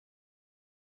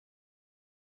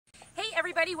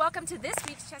everybody, welcome to this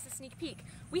week's Chesa Sneak Peek.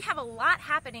 We have a lot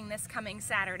happening this coming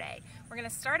Saturday. We're going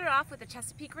to start it off with the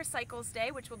Chesapeake Recycles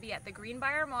Day, which will be at the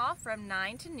Greenbrier Mall from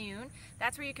 9 to noon.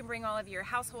 That's where you can bring all of your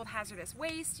household hazardous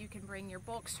waste, you can bring your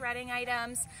bulk shredding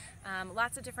items,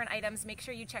 lots of different items. Make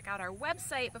sure you check out our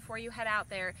website before you head out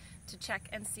there to check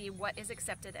and see what is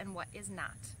accepted and what is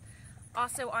not.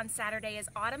 Also on Saturday is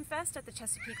Autumn Fest at the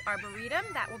Chesapeake Arboretum.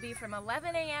 That will be from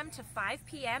 11 a.m. to 5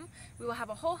 p.m. We will have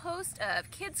a whole host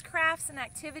of kids' crafts and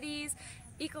activities,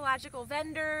 ecological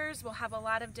vendors. We'll have a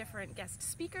lot of different guest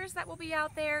speakers that will be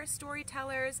out there,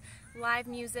 storytellers, live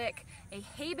music, a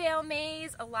hay bale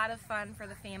maze, a lot of fun for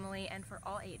the family and for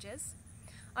all ages.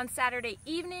 On Saturday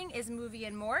evening is Movie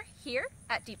and More here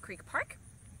at Deep Creek Park.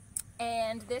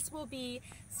 And this will be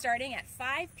starting at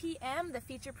 5 p.m. The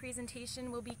feature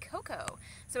presentation will be Coco.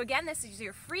 So again, this is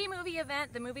your free movie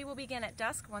event. The movie will begin at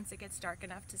dusk once it gets dark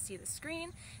enough to see the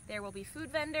screen. There will be food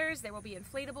vendors, there will be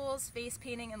inflatables, face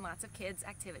painting, and lots of kids'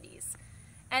 activities.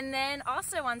 And then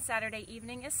also on Saturday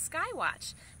evening is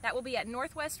Skywatch. That will be at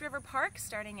Northwest River Park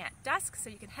starting at dusk, so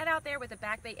you can head out there with the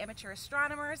Back Bay amateur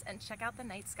astronomers and check out the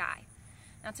night sky.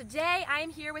 Now today I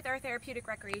am here with our therapeutic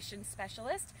recreation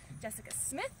specialist, Jessica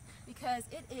Smith, because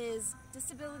it is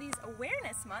Disabilities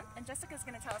Awareness Month, and Jessica is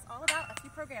going to tell us all about a few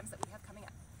programs that we have coming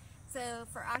up. So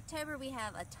for October we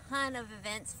have a ton of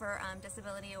events for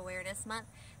Disability Awareness Month.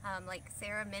 Like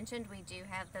Sarah mentioned, we do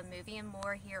have the Movie and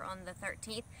More here on the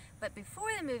 13th, but before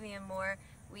the Movie and More,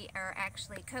 we are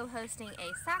actually co-hosting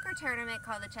a soccer tournament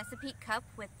called the Chesapeake Cup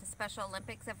with the Special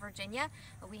Olympics of Virginia.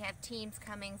 We have teams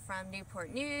coming from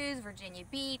Newport News, Virginia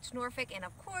Beach, Norfolk, and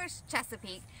of course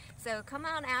Chesapeake. So come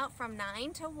on out from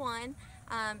 9 to 1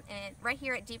 and right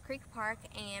here at Deep Creek Park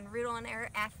and root on our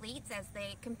athletes as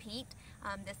they compete.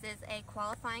 This is a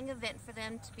qualifying event for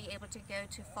them to be able to go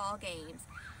to fall games.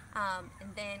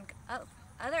 And then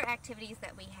other activities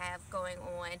that we have going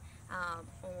on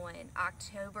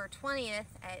October 20th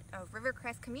at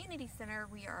Rivercrest Community Center,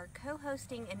 we are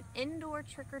co-hosting an indoor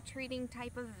trick-or-treating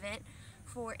type of event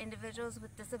for individuals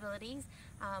with disabilities.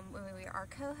 We are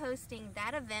co-hosting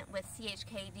that event with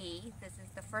CHKD. This is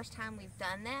the first time we've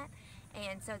done that,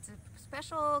 and so it's a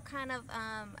special kind of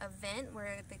event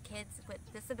where the kids with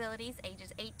disabilities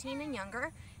ages 18 and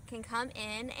younger can come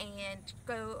in and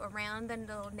go around the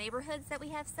little neighborhoods that we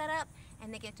have set up,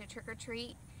 and they get to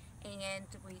trick-or-treat. And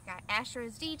we got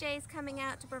Astro's DJs coming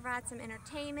out to provide some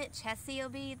entertainment. Chesa will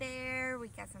be there. We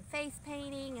got some face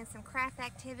painting and some craft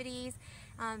activities.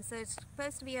 So it's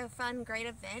supposed to be a fun, great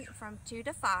event from 2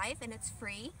 to 5, and it's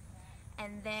free.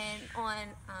 And then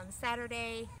on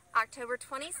Saturday, October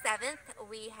 27th,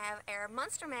 we have our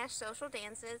Monster Mash social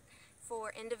dances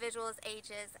for individuals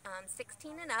ages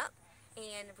 16 and up.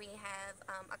 And we have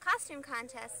a costume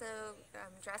contest, so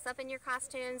dress up in your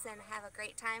costumes and have a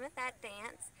great time at that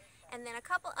dance. And then a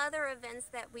couple other events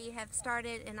that we have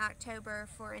started in October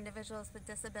for individuals with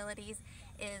disabilities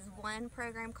is one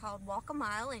program called Walk a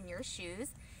Mile in Your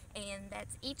Shoes. And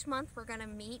that's each month we're going to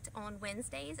meet on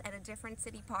Wednesdays at a different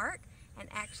city park. And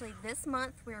actually this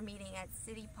month we're meeting at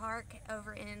City Park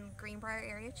over in Greenbrier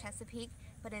area, Chesapeake.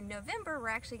 But in November we're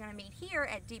actually going to meet here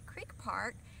at Deep Creek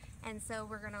Park. And so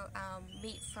we're going to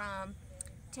meet from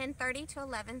 10:30 to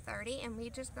 11:30, and we're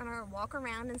just going to walk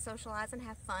around and socialize and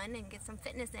have fun and get some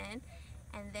fitness in.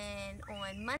 And then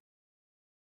on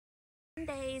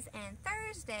Mondays and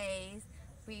Thursdays,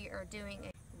 we are doing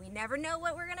we never know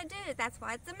what we're going to do. That's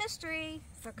why it's a mystery.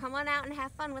 So come on out and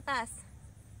have fun with us.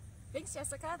 Thanks,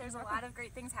 Jessica. There's a lot of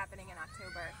great things happening in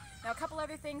October. Now, a couple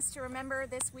other things to remember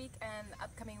this week and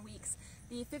upcoming weeks.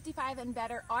 The 55 and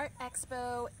Better Art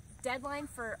Expo deadline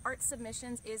for art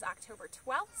submissions is October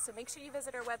 12th, so make sure you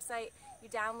visit our website, you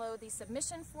download the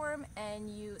submission form, and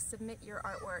you submit your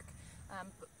artwork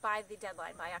by the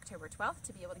deadline, by October 12th,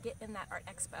 to be able to get in that art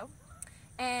expo.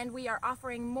 And we are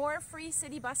offering more free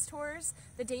city bus tours.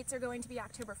 The dates are going to be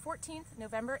October 14th,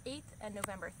 November 8th, and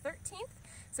November 13th.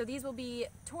 So these will be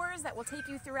tours that will take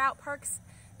you throughout parks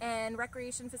and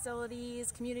recreation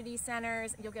facilities, community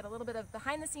centers. You'll get a little bit of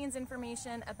behind-the-scenes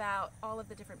information about all of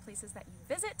the different places that you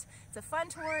visit. It's a fun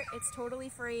tour, it's totally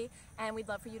free, and we'd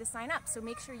love for you to sign up. So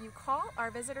make sure you call our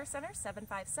visitor center,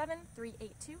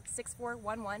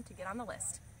 757-382-6411, to get on the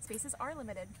list. Spaces are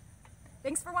limited.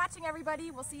 Thanks for watching,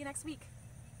 everybody. We'll see you next week.